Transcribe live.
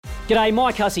G'day,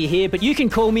 Mike Hussey here, but you can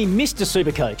call me Mr.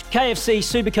 Supercoach. KFC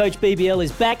Supercoach BBL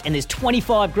is back and there's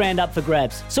 25 grand up for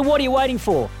grabs. So what are you waiting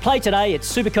for? Play today at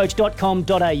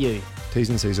supercoach.com.au. T's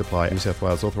and C's apply. New South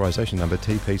Wales authorisation number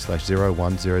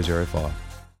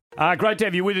TP/01005. Great to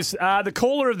have you with us. The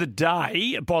caller of the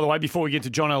day, by the way, before we get to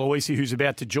John Aloisi, who's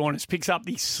about to join us, picks up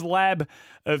the slab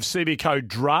of CBCO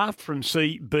draft from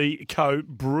CBCO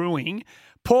Brewing.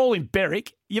 Paul in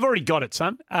Berwick, you've already got it,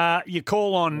 son. You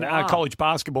call on college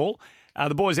basketball.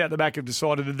 The boys out the back have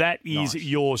decided that is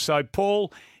yours. So,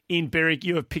 Paul in Berwick,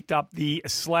 you have picked up the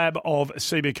slab of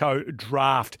CBCO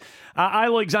draft.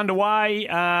 A-League's underway.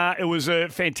 It was a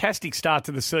fantastic start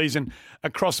to the season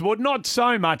across the board. Not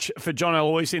so much for John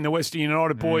Aloisi and the Western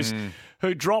United boys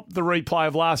who dropped the replay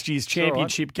of last year's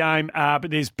championship game,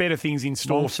 but there's better things in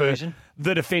store for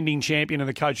the defending champion, and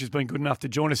the coach has been good enough to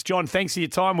join us. John, thanks for your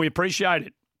time. We appreciate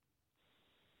it.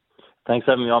 Thanks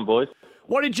for having me on, boys.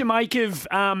 What did you make of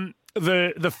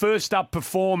the first up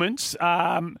performance?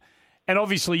 And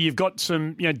obviously, you've got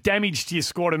some damage to your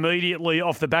squad immediately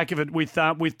off the back of it with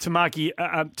Tamaki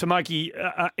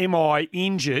MI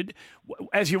injured.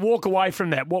 As you walk away from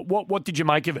that, what did you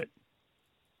make of it?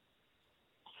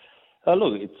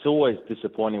 Look, it's always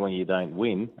disappointing when you don't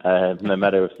win, no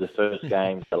matter if it's the first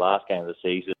game, the last game of the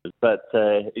season. But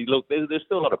look, there's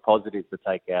still a lot of positives to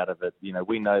take out of it.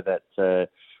 We know that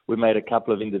we made a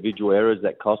couple of individual errors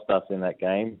that cost us in that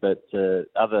game. But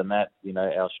other than that,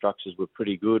 our structures were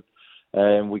pretty good.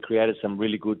 We created some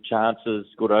really good chances,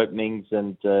 good openings,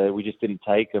 and we just didn't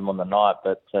take them on the night.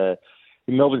 But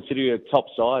in Melbourne City are top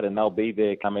side, and they'll be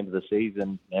there come into the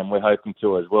season, and we're hoping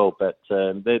to as well. But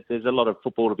there's a lot of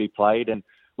football to be played, and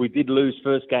we did lose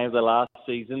first game of the last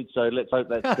season, so let's hope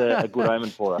that's a good omen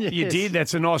for us. You did.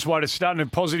 That's a nice way to start and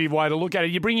a positive way to look at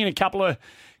it. You bring in a couple of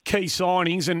key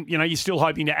signings, and you're still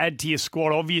hoping to add to your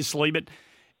squad, obviously, but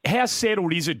how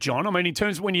settled is it, John? I mean, in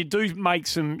terms of when you do make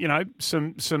some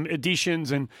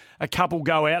additions and a couple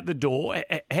go out the door,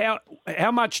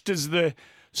 how much does the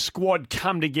squad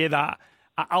come together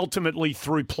ultimately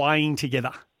through playing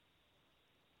together?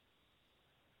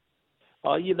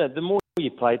 The more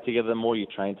you play together, the more you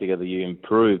train together, you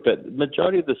improve. But the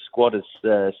majority of the squad has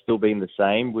still been the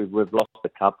same. We've lost a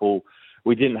couple.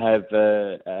 We didn't have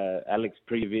Alex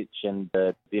Prijovic and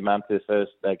the amount of the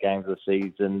first games of the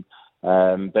season.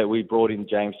 But we brought in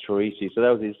James Troisi, so that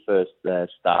was his first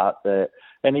start,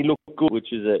 and he looked good,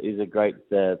 which is a great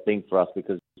thing for us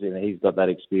because he's got that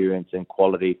experience and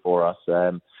quality for us.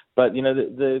 But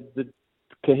the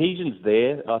cohesion's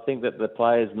there. I think that the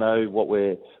players know what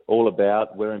we're all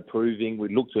about. We're improving. We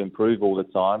look to improve all the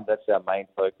time. That's our main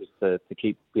focus to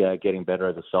keep getting better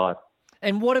as a side.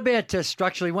 And what about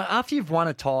structurally? After you've won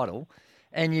a title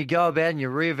and you go about and you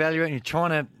reevaluate and you're trying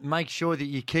to make sure that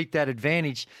you keep that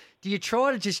advantage, do you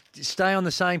try to just stay on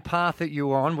the same path that you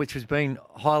were on, which has been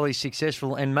highly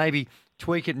successful, and maybe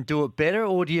tweak it and do it better?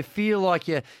 Or do you feel like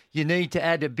you need to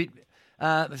add a bit,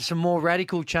 some more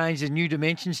radical changes, new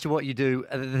dimensions to what you do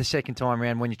the second time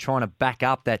around when you're trying to back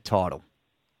up that title?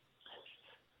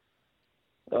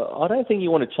 I don't think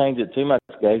you want to change it too much,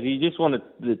 Gazey. You just want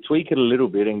to tweak it a little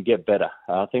bit and get better.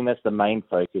 I think that's the main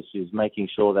focus, is making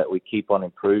sure that we keep on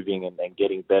improving and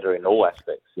getting better in all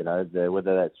aspects,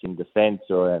 whether that's in defence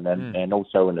and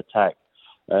also in attack.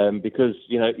 Because,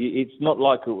 it's not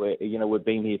like, we've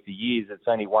been here for years. It's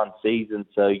only one season,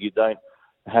 so you don't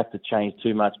have to change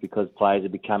too much because players are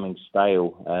becoming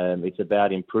stale. It's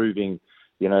about improving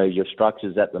your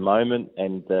structures at the moment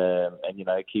and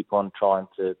keep on trying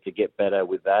to get better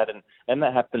with that. And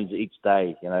that happens each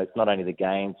day. It's not only the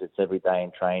games, it's every day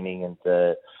in training and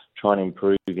trying to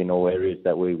improve in all areas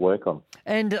that we work on.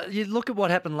 And you look at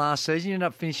what happened last season. You ended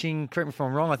up finishing, correct me if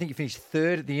I'm wrong, I think you finished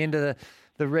third at the end of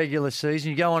the regular season.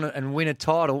 You go on and win a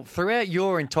title. Throughout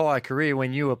your entire career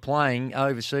when you were playing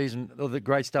overseas and all the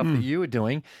great stuff that you were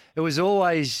doing, it was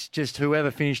always just whoever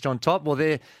finished on top. Well,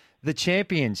 they're the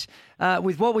champions.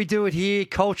 With what we do it here,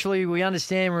 culturally, we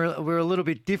understand we're a little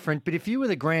bit different. But if you were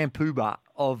the grand poobah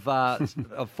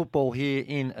of football here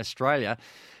in Australia,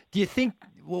 do you think,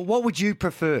 what would you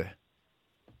prefer?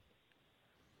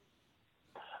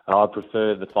 I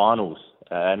prefer the finals,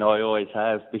 and I always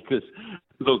have, because,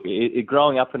 look,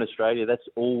 growing up in Australia, that's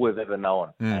all we've ever known,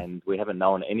 and we haven't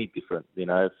known any different,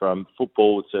 from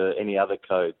football to any other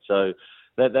code. So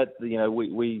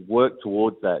we work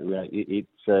towards that.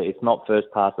 It's not first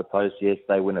past the post. Yes,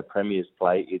 they win a Premier's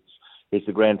play. It's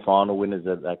the grand final winners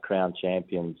are crown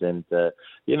champions. And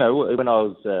when I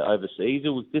was overseas, it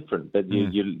was different. But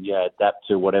you adapt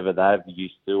to whatever they've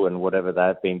used to and whatever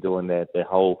they've been doing their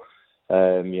whole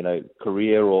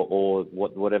career or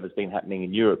whatever's been happening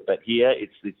in Europe. But here,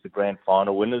 it's the grand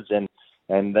final winners, and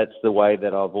And that's the way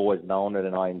that I've always known it,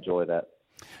 and I enjoy that.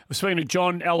 We're speaking to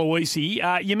John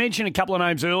Aloisi. You mentioned a couple of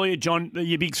names earlier, John,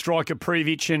 your big striker,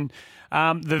 Privic, and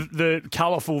the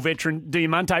colourful veteran,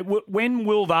 Diamante. When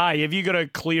will they? Have you got a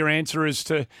clear answer as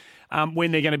to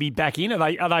when they're going to be back in?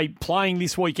 Are they playing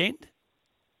this weekend?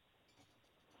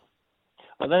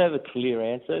 I don't have a clear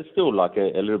answer. It's still like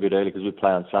a little bit early because we play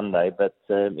on Sunday, but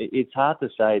it's hard to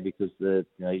say because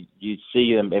you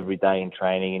see them every day in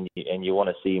training, and you want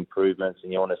to see improvements,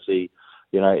 and you want to see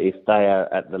if they are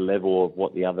at the level of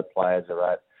what the other players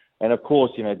are at. And of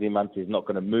course, Diamante is not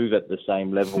going to move at the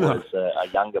same level as a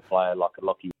younger player like a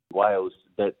Lockie Wales,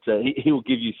 but he will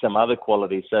give you some other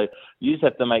qualities. So you just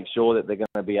have to make sure that they're going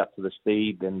to be up to the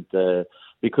speed, and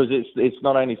because it's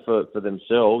not only for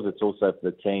themselves, it's also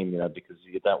for the team, because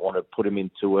you don't want to put them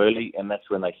in too early, and that's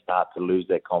when they start to lose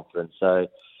their confidence. So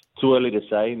too early to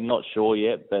say, not sure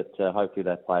yet, but hopefully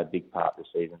they play a big part this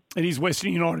season. It is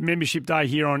Western United Membership Day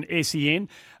here on SEN.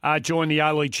 Join the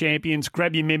A-League champions.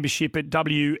 Grab your membership at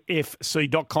wfc.com.au.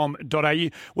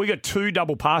 We got 2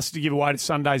 double passes to give away to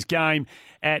Sunday's game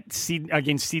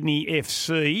against Sydney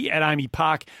FC at Amy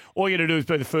Park. All you got to do is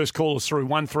be the first callers through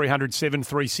 1300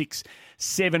 736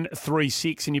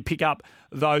 736, and you pick up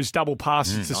those double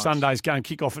passes to Sunday's game.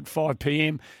 Kick off at 5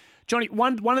 p.m. Johnny,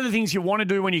 one of the things you want to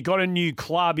do when you got a new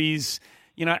club is,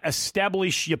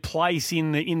 establish your place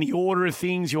in the order of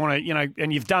things. You want to,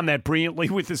 and you've done that brilliantly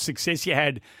with the success you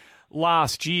had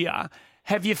last year.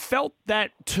 Have you felt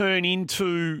that turn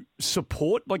into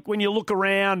support? Like when you look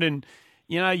around and,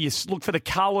 you look for the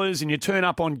colours and you turn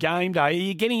up on game day, are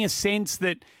you getting a sense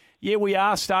that, we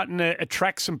are starting to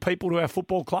attract some people to our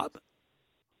football club?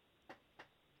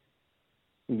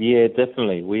 Yeah,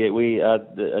 definitely. We are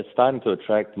starting to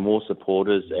attract more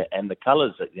supporters, and the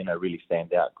colours, really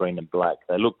stand out, green and black.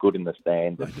 They look good in the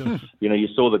stand. You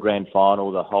saw the grand final,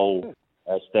 the whole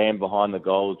stand behind the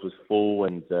goals was full,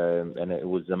 and it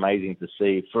was amazing to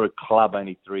see for a club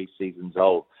only 3 seasons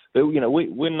old. But, we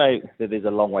know that there's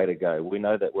a long way to go. We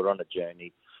know that we're on a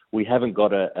journey. We haven't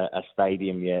got a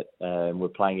stadium yet. We're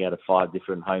playing out of 5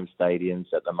 different home stadiums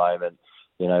at the moment.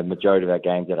 Majority of our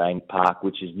games at Amy Park,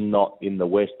 which is not in the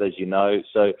west, as you know.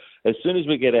 So as soon as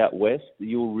we get out west,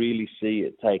 you'll really see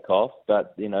it take off.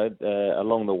 But,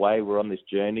 along the way, we're on this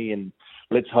journey, and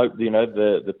let's hope,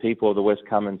 the people of the west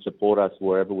come and support us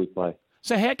wherever we play.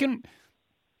 So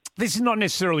this is not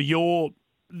necessarily you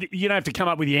don't have to come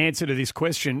up with the answer to this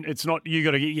question. It's not you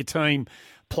got to get your team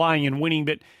playing and winning,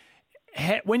 but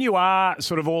when you are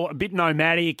sort of all a bit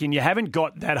nomadic and you haven't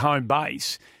got that home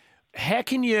base, what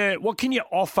can you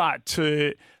offer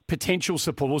to potential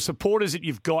supporters that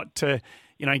you've got to,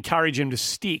 encourage them to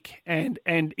stick and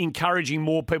encouraging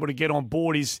more people to get on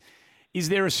board? Is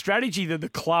there a strategy that the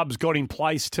club's got in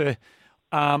place to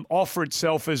offer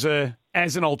itself as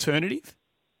an alternative?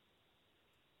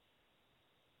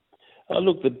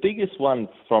 Look, the biggest one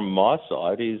from my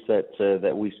side is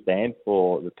that we stand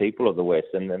for the people of the West,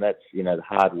 and that's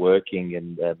hard-working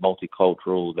and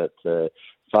multicultural. That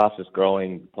fastest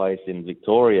growing place in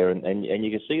Victoria, and you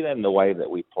can see that in the way that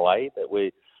we play. That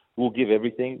we'll give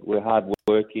everything. We're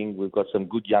hard-working. We've got some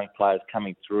good young players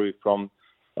coming through from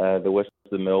the west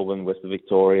of Melbourne, west of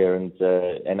Victoria,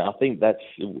 and I think that's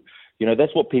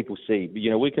what people see.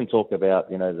 We can talk about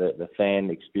the fan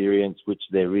experience, which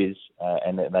there is,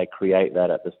 and they create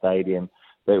that at the stadium.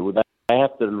 But they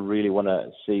have to really want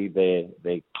to see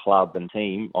their club and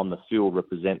team on the field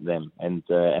represent them, and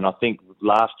I think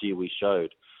last year we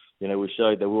showed that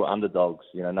we were underdogs.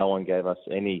 No one gave us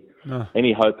any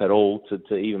hope at all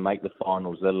to even make the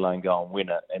finals, let alone go and win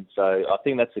it. And so I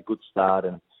think that's a good start,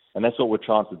 and that's what we're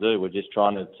trying to do. We're just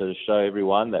trying to show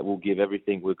everyone that we'll give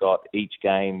everything we've got each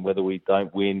game, whether we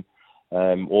don't win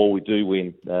or we do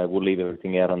win. We'll leave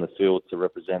everything out on the field to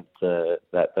represent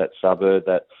that suburb,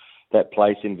 that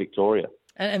place in Victoria.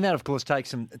 And that, of course, takes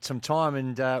some time,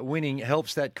 and winning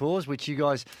helps that cause, which you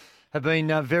guys have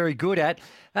been very good at.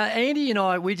 Andy and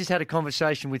I, we just had a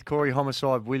conversation with Corey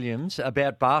Homicide Williams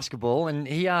about basketball, and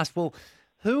he asked, well,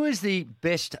 who is the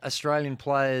best Australian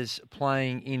players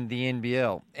playing in the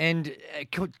NBL? And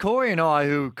Corey and I,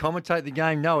 who commentate the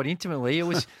game, know it intimately. It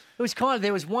was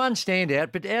there was one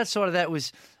standout, but outside of that it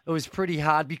was pretty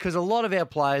hard because a lot of our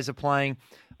players are playing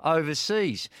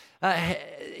overseas.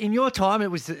 In your time,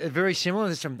 it was very similar.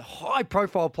 There's some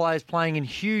high-profile players playing in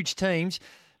huge teams.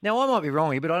 Now, I might be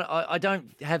wrong here, but I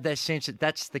don't have that sense that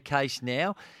that's the case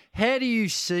now. How do you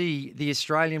see the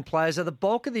Australian players? Are the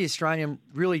bulk of the Australian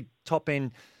really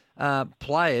top-end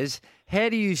players? How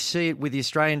do you see it with the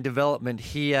Australian development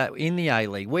here in the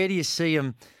A-League? Where do you see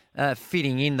them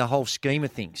fitting in the whole scheme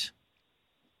of things?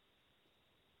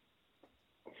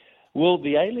 Well,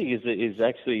 the A-League is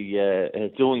actually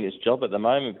doing its job at the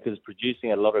moment because it's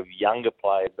producing a lot of younger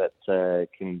players that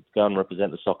can go and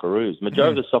represent the Socceroos.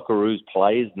 Majority of the Socceroos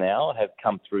players now have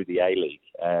come through the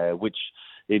A-League, which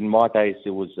in my case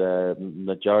it was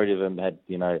majority of them had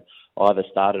either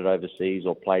started overseas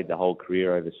or played the whole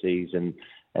career overseas and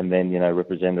then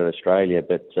represented Australia.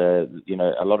 But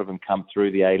a lot of them come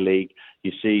through the A-League.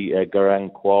 You see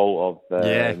Garang Kuo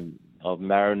of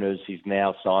Mariners. He's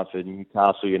now signed for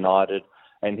Newcastle United,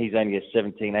 and he's only a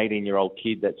 17, 18-year-old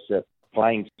kid that's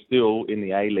playing still in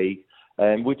the A-League,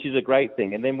 which is a great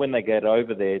thing. And then when they get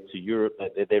over there to Europe,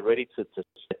 they're ready to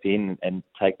step in and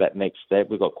take that next step.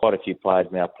 We've got quite a few players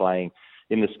now playing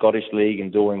in the Scottish League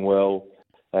and doing well.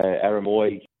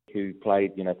 Aramoy, who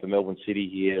played for Melbourne City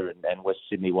here and West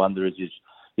Sydney Wanderers,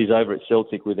 is over at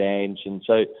Celtic with Ange. And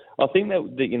so I think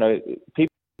that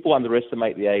people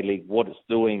underestimate the A-League, what it's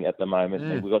doing at the moment.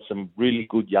 And we've got some really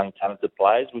good young talented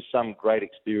players with some great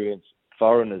experienced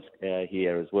foreigners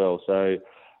here as well. So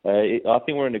I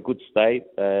think we're in a good state,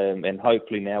 and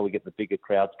hopefully now we get the bigger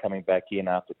crowds coming back in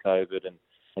after COVID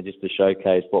and just to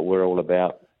showcase what we're all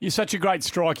about. You're such a great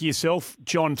striker yourself,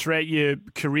 John, throughout your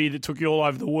career that took you all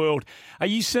over the world. Are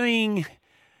you seeing,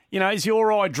 is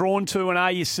your eye drawn to, and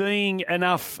are you seeing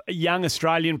enough young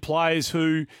Australian players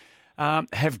who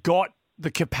have got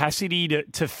the capacity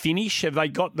to finish? Have they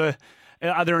got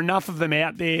are there enough of them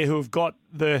out there who have got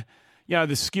the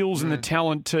skills and the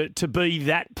talent to be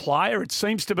that player? It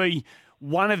seems to be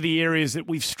one of the areas that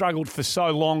we've struggled for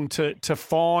so long to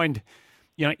find,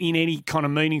 in any kind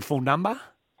of meaningful number.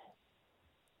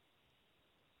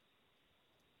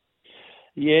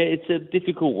 Yeah, it's a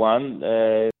difficult one.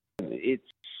 It's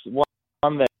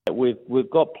one that we've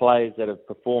got players that have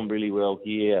performed really well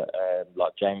here,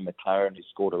 like Jamie McLaren, who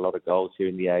scored a lot of goals here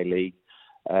in the A-League,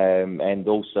 and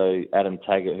also Adam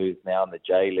Taggart, who's now in the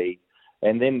J-League.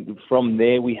 And then from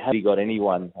there, we haven't got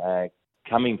anyone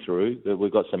coming through.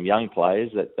 We've got some young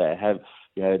players that have,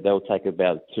 they'll take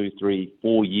about 2, 3,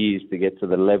 4 years to get to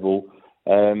the level,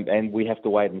 and we have to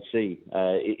wait and see.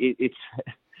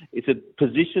 It's a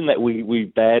position that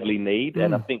we badly need,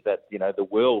 and I think that the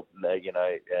world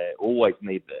always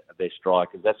need their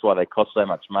strikers. That's why they cost so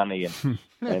much money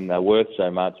and they're worth so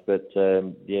much. But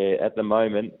at the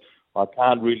moment, I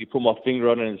can't really put my finger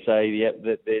on it and say,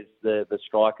 that there's the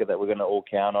striker that we're going to all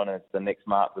count on, and it's the next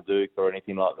Mark Leduc or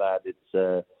anything like that.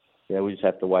 It's we just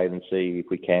have to wait and see if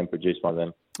we can produce one of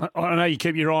them. I know you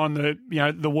keep your eye on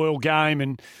the world game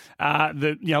and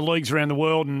the leagues around the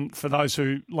world. And for those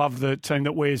who love the team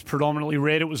that wears predominantly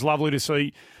red, it was lovely to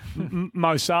see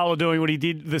Mo Salah doing what he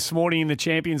did this morning in the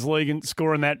Champions League and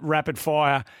scoring that rapid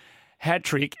fire hat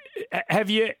trick.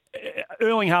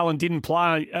 Erling Haaland didn't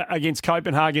play against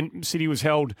Copenhagen. City was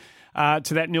held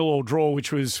to that 0-0 draw,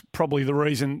 which was probably the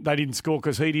reason they didn't score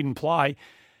because he didn't play.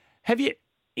 Have you,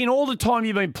 in all the time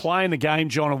you've been playing the game,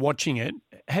 John, and watching it,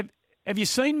 have you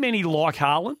seen many like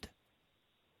Haaland?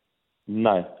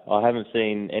 No, I haven't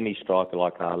seen any striker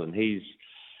like Haaland. He's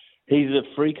a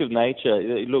freak of nature.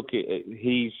 Look,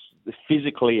 he's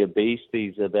physically a beast.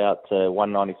 He's about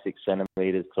 196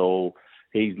 centimetres tall.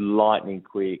 He's lightning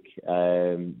quick.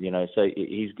 So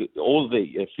he's got all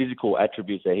the physical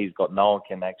attributes that he's got. No one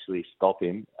can actually stop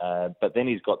him. But then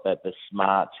he's got the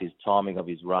smarts, his timing of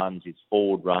his runs, his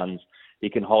forward runs. He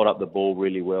can hold up the ball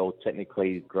really well.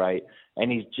 Technically, he's great.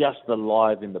 And he's just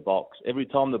alive in the box. Every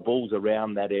time the ball's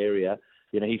around that area,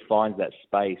 he finds that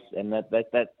space. And that's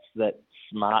that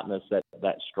smartness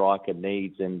that striker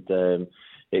needs. And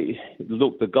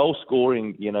look, the goal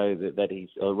scoring, that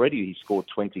he scored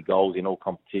 20 goals in all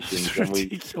competitions. It's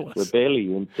ridiculous. We're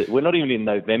barely into. We're not even in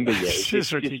November yet. It's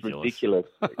just ridiculous.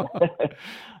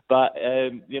 But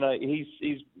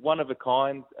he's one of a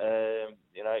kind.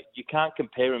 You can't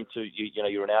compare him to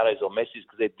your Ronaldo's or Messi's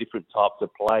because they're different types of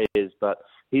players. But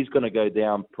he's going to go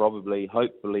down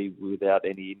hopefully, without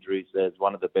any injuries, as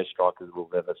one of the best strikers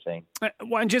we've ever seen.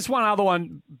 And just one other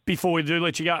one before we do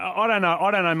let you go. I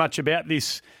don't know much about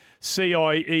this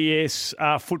CIES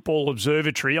Football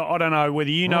Observatory. I don't know whether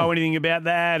you know anything about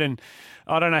that, and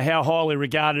I don't know how highly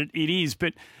regarded it is.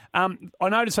 But I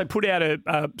noticed they put out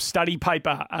a study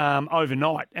paper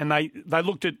overnight, and they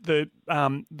looked at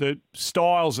the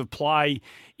styles of play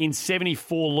in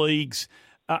 74 leagues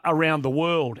around the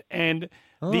world, and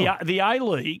the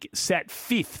A-League sat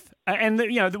fifth. And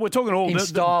we're talking all in the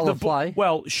style of play.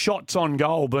 Well, shots on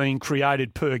goal being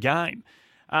created per game.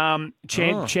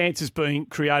 Chances being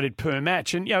created per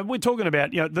match. And, we're talking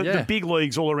about, the big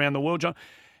leagues all around the world, John.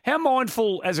 How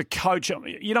mindful as a coach,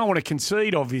 you don't want to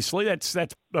concede, obviously. That's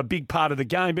a big part of the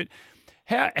game. But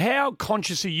how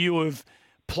conscious are you of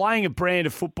playing a brand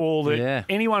of football that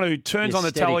anyone who turns on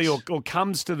the telly or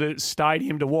comes to the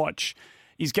stadium to watch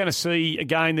is going to see a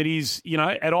game that is,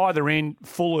 at either end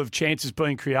full of chances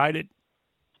being created.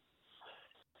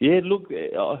 Yeah, look,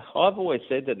 I've always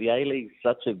said that the A-League is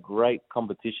such a great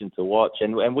competition to watch,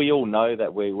 and we all know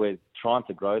that we're trying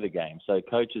to grow the game. So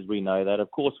coaches, we know that.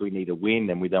 Of course, we need to win,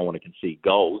 and we don't want to concede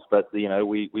goals, but,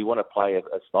 we want to play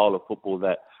a style of football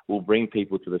that will bring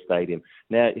people to the stadium.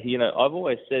 Now, I've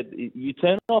always said you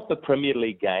turn off the Premier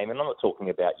League game, and I'm not talking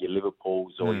about your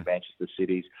Liverpools or your Manchester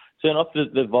Cities. Turn off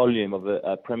the volume of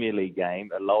a Premier League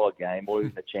game, a lower game, or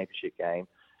even a Championship game,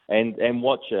 and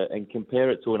watch it and compare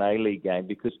it to an A-League game,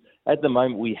 because at the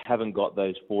moment we haven't got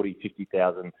those 40,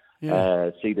 50,000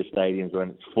 seater stadiums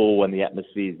when it's full and the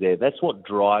atmosphere is there. That's what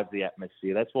drives the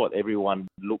atmosphere. That's what everyone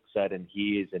looks at and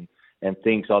hears and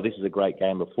thinks, oh, this is a great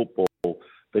game of football.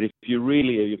 But if you're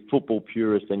really a football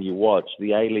purist and you watch,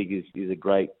 the A-League is a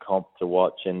great comp to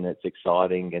watch, and it's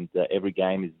exciting, and every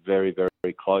game is very, very,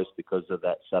 very close because of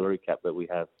that salary cap that we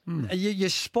have. You're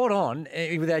spot on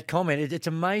with that comment. It's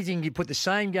amazing you put the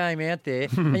same game out there.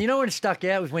 And when it stuck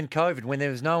out was when COVID, when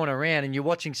there was no one around, and you're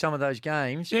watching some of those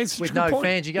games with no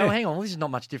fans. You go, hang on, well, this is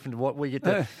not much different to what we get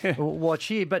to watch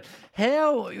here. But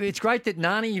it's great that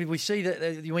Nani, we see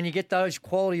that when you get those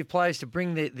quality of players to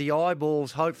bring the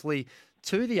eyeballs, hopefully,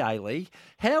 to the A-League.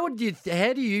 How do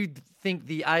you think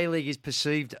the A-League is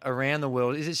perceived around the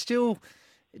world? Is it still,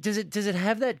 does it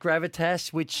have that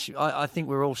gravitas which I think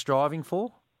we're all striving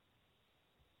for?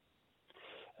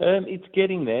 It's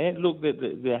getting there. Look,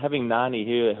 the having Nani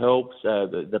here helps.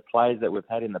 The players that we've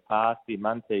had in the past,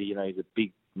 Diamante, he's a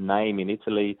big name in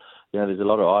Italy. There's a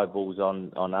lot of eyeballs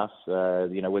on us.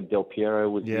 When Del Piero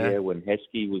was here, when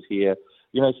Heskey was here.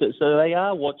 So they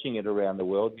are watching it around the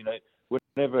world.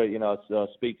 Whenever, I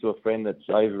speak to a friend that's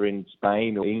over in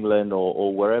Spain or England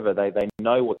or wherever, they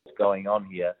know what's going on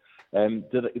here.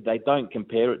 They don't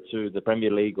compare it to the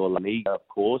Premier League or La Liga, of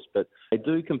course, but they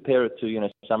do compare it to,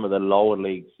 some of the lower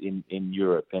leagues in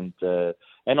Europe. And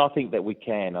I think that we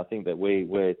can. I think that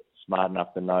we're smart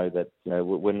enough to know that,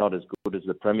 we're not as good as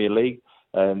the Premier League.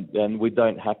 And we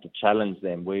don't have to challenge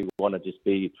them. We want to just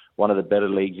be one of the better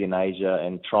leagues in Asia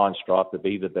and try and strive to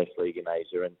be the best league in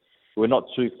Asia. And we're not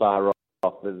too far off.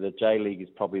 The J-League is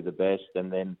probably the best,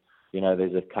 and then,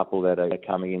 there's a couple that are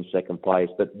coming in second place.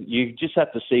 But you just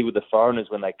have to see with the foreigners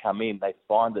when they come in, they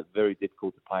find it very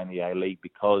difficult to play in the A-League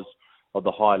because of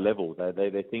the high level.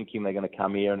 They're thinking they're going to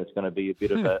come here and it's going to be a bit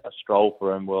of a stroll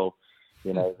for them. Well,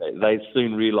 they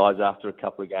soon realise after a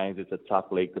couple of games it's a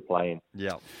tough league to play in.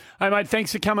 Yeah. Hey, mate,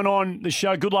 thanks for coming on the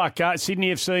show. Good luck.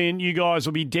 Sydney FC, and you guys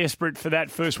will be desperate for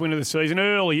that first win of the season.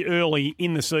 Early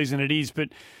in the season it is, but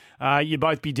you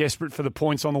both be desperate for the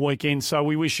points on the weekend. So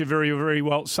we wish you very, very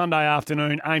well. Sunday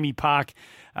afternoon, Amy Park,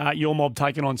 your mob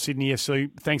taking on Sydney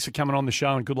FC. Thanks for coming on the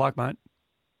show and good luck, mate.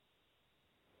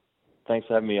 Thanks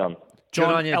for having me on.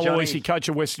 John Aloisi, coach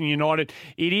of Western United.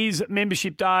 It is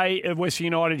membership day of Western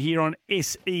United here on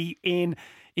SEN.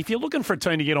 If you're looking for a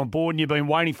team to get on board and you've been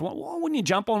waiting for one, why wouldn't you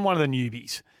jump on one of the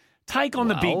newbies? Take on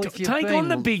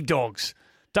the big dogs.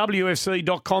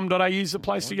 WFC.com.au is the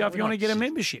place to go if you want to get a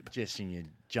membership. Suggesting you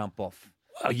jump off.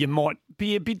 Well, you might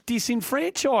be a bit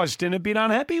disenfranchised and a bit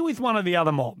unhappy with one of the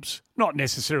other mobs. Not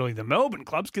necessarily the Melbourne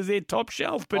clubs because they're top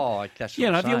shelf, but if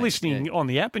you're listening on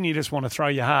the app and you just want to throw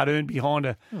your hard-earned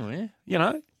behind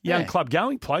young club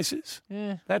going places,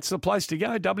 that's the place to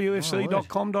go,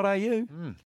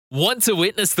 WFC.com.au. Want to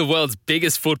witness the world's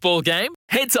biggest football game?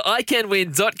 Head to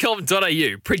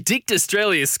iCanWin.com.au, predict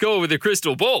Australia's score with a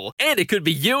crystal ball, and it could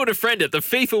be you and a friend at the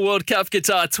FIFA World Cup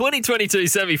Qatar 2022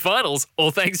 semi-finals,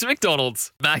 all thanks to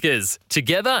McDonald's. Maccas,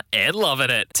 together and loving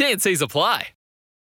it. TNCs apply.